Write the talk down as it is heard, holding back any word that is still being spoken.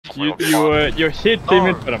You hit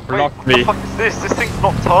him but blocked me. What the fuck is this? This thing's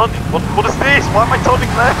not turning. What is this? Why am I turning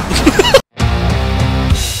left?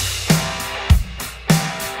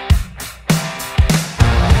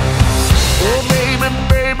 Oh baby,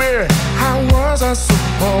 baby, how was I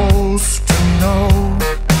supposed to